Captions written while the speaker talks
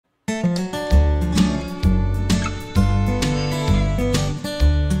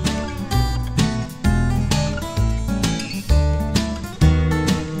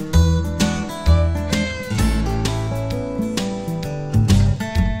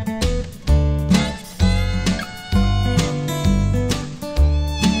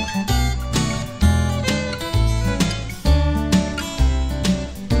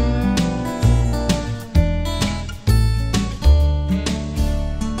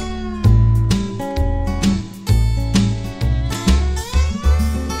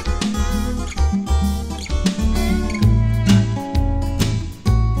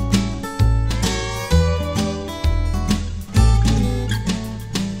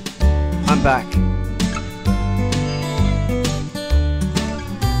I'm back.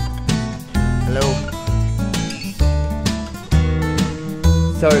 Hello.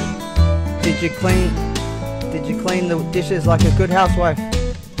 So, did you clean the dishes like a good housewife?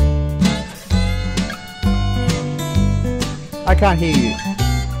 I can't hear you.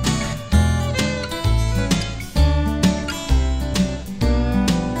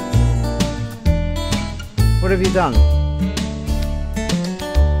 What have you done?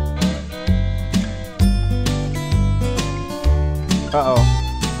 Uh-oh.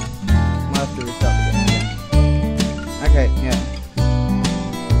 Might have to restart the game. Okay, yeah.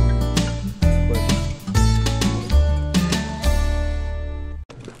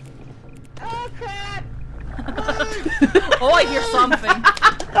 Oh crap! Oh, I hear something.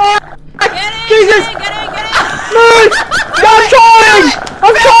 Get in! Jesus! Get in! No! I'm trying!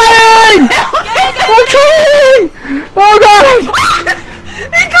 I'm trying! I'm trying! Oh god!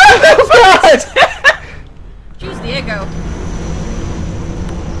 Oh god! Choose the echo.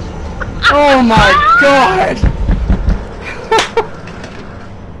 Oh my god!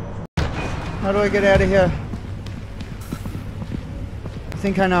 How do I get out of here? I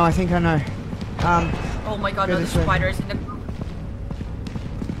think I know, Oh my god, no, the spiders in the...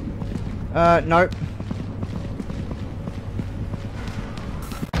 nope.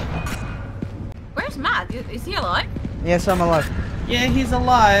 Where's Matt? Is he alive? Yes, I'm alive. Yeah, he's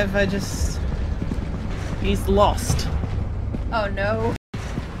alive, he's lost. Oh no.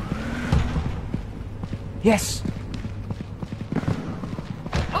 Yes!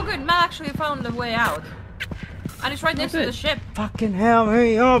 Oh good, Matt actually found the way out. And it's right next to the ship. Fucking hell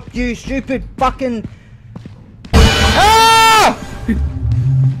me up, you stupid fucking... Ah!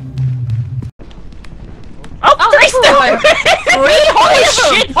 Oh, three still! Three? Holy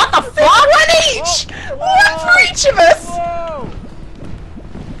shit, what the fuck? One each! One for each of us! Whoa.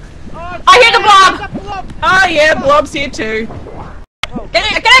 I hear the blob! Oh yeah, Blob's here too. Can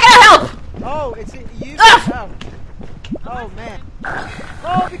I get help? Oh, it's you. Ah! Oh man.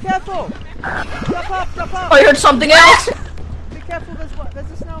 Oh, be careful! Jump up! I heard something else! Be careful,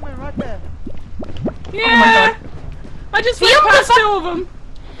 there's a snowman right there. Yeah! Oh my god. I just Film went past the two of them.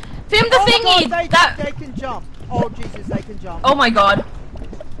 Film the thingy! God, they can jump. Oh Jesus, they can jump. Oh my god.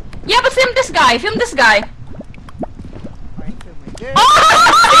 Yeah, but film this guy, I ain't filming this. Oh,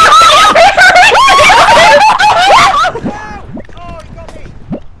 he got me.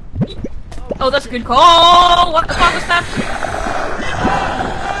 Oh, that's a good call! What the fuck was that?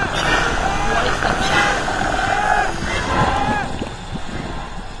 What is that?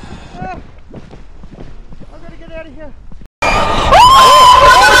 I gotta get out of here.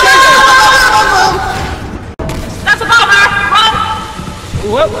 That's a bomber! Run!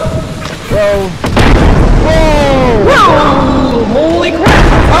 Whoa! Whoa! Whoa! Whoa! Holy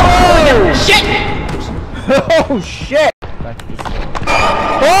crap! Oh! Shit! Oh shit! Back to this.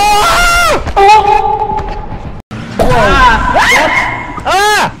 Oh! Ah!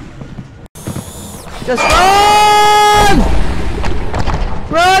 Ah! Just run!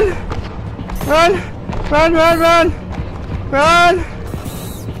 Run!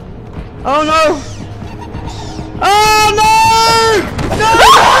 Oh no! Oh no!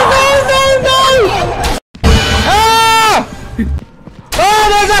 No! Ah! Oh,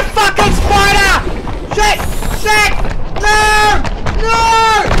 there's a fucking spider! Shit! No!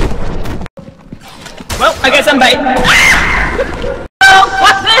 Well, I guess I'm bait.